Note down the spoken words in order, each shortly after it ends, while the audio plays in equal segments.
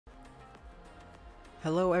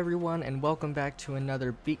Hello everyone and welcome back to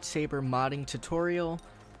another Beat Saber modding tutorial.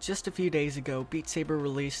 Just a few days ago, Beat Saber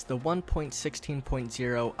released the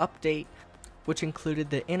 1.16.0 update, which included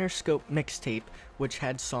the Interscope mixtape, which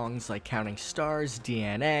had songs like Counting Stars,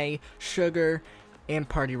 DNA, Sugar, and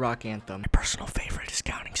Party Rock Anthem. My personal favorite is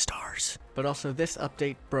Counting Stars. But also this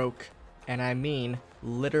update broke, and I mean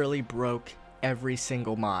literally broke, every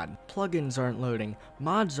single mod. Plugins aren't loading,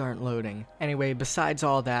 mods aren't loading. Anyway, besides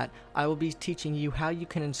all that, I will be teaching you how you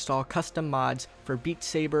can install custom mods for Beat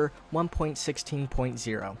Saber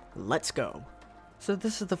 1.16.0. Let's go! So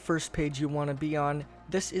this is the first page you want to be on.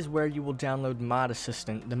 This is where you will download Mod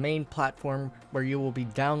Assistant, the main platform where you will be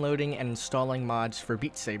downloading and installing mods for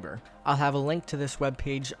Beat Saber. I'll have a link to this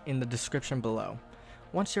webpage in the description below.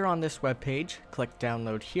 Once you're on this webpage, click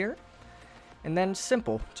download here. And then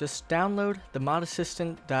simple, just download the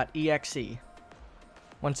modassistant.exe.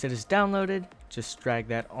 Once it is downloaded, just drag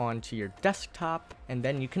that onto your desktop and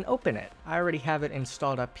then you can open it. I already have it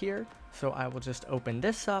installed up here, so I will just open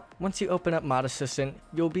this up. Once you open up Mod Assistant,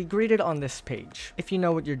 you'll be greeted on this page. If you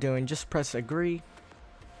know what you're doing, just press agree.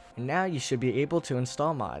 And now you should be able to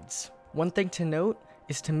install mods. One thing to note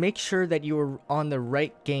is to make sure that you are on the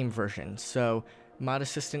right game version. So Mod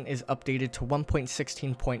Assistant is updated to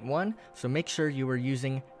 1.16.1, so make sure you are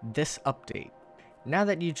using this update. Now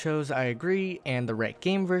that you chose I agree and the right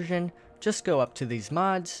game version, just go up to these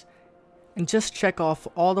mods and just check off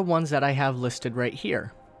all the ones that I have listed right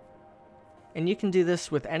here. And you can do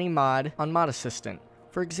this with any mod on Mod Assistant.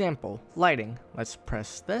 For example, lighting. Let's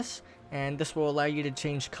press this, and this will allow you to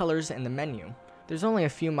change colors in the menu. There's only a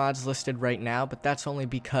few mods listed right now, but that's only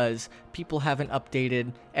because people haven't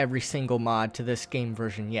updated every single mod to this game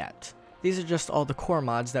version yet. These are just all the core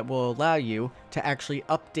mods that will allow you to actually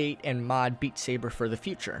update and mod Beat Saber for the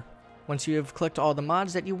future. Once you have clicked all the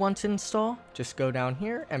mods that you want to install, just go down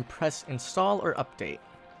here and press install or update.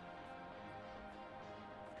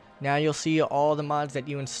 Now you'll see all the mods that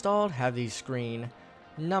you installed have these green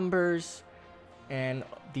numbers and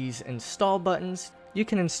these install buttons. You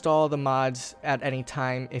can install the mods at any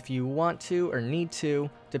time if you want to or need to,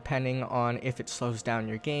 depending on if it slows down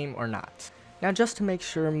your game or not. Now just to make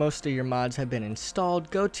sure most of your mods have been installed,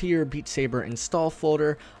 go to your Beat Saber install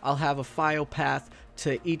folder. I'll have a file path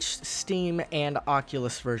to each Steam and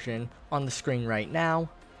Oculus version on the screen right now.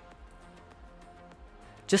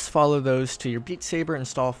 Just follow those to your Beat Saber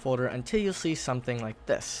install folder until you'll see something like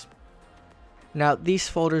this. Now these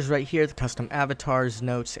folders right here, the custom avatars,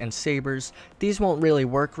 notes, and sabers, these won't really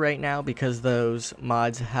work right now because those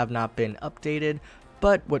mods have not been updated,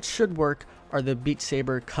 but what should work are the Beat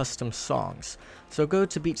Saber custom songs. So go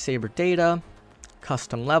to Beat Saber data,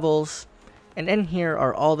 custom levels, and in here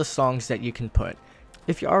are all the songs that you can put.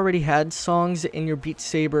 If you already had songs in your Beat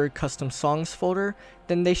Saber custom songs folder,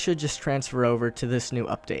 then they should just transfer over to this new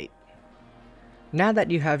update. Now that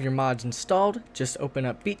you have your mods installed, just open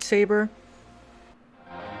up Beat Saber,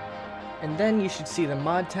 and then you should see the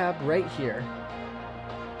mod tab right here.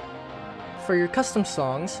 For your custom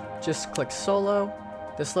songs, just click solo,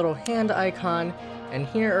 this little hand icon, and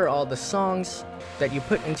here are all the songs that you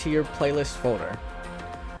put into your playlist folder.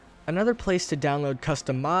 Another place to download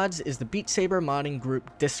custom mods is the Beat Saber modding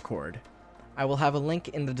group Discord. I will have a link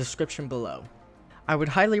in the description below. I would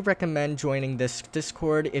highly recommend joining this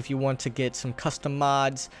Discord if you want to get some custom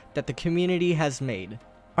mods that the community has made.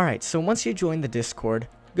 Alright, so once you join the Discord,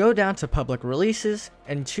 go down to Public Releases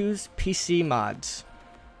and choose PC Mods.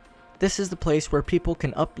 This is the place where people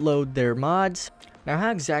can upload their mods. Now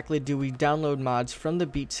how exactly do we download mods from the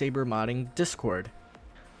Beat Saber modding Discord?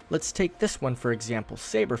 Let's take this one for example,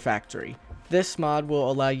 Saber Factory. This mod will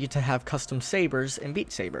allow you to have custom sabers in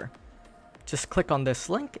Beat Saber. Just click on this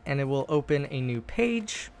link and it will open a new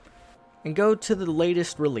page. And go to the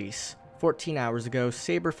latest release, 14 hours ago,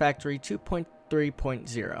 Saber Factory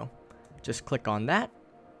 2.3.0. Just click on that.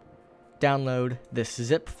 Download this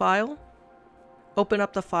zip file, open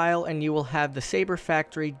up the file, and you will have the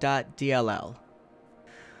saberfactory.dll.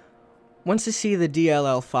 Once you see the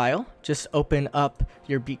DLL file, just open up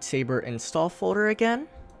your Beat Saber install folder again,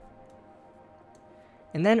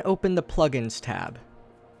 and then open the plugins tab.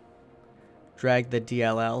 Drag the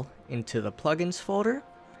DLL into the plugins folder,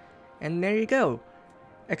 and there you go.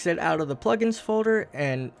 Exit out of the plugins folder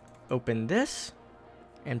and open this,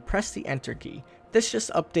 and press the enter key. This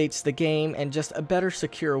just updates the game and just a better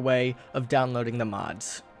secure way of downloading the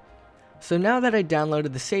mods. So now that I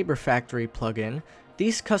downloaded the Saber Factory plugin,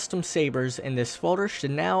 these custom sabers in this folder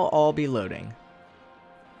should now all be loading.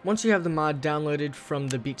 Once you have the mod downloaded from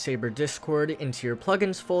the Beat Saber Discord into your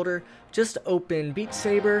plugins folder, just open Beat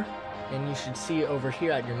Saber, and you should see over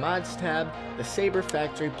here at your mods tab, the Saber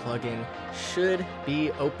Factory plugin should be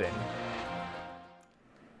open.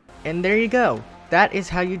 And there you go. That is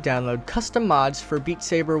how you download custom mods for Beat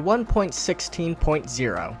Saber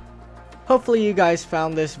 1.16.0. Hopefully you guys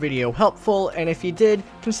found this video helpful, and if you did,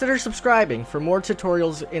 consider subscribing for more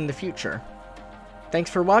tutorials in the future. Thanks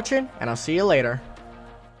for watching, and I'll see you later.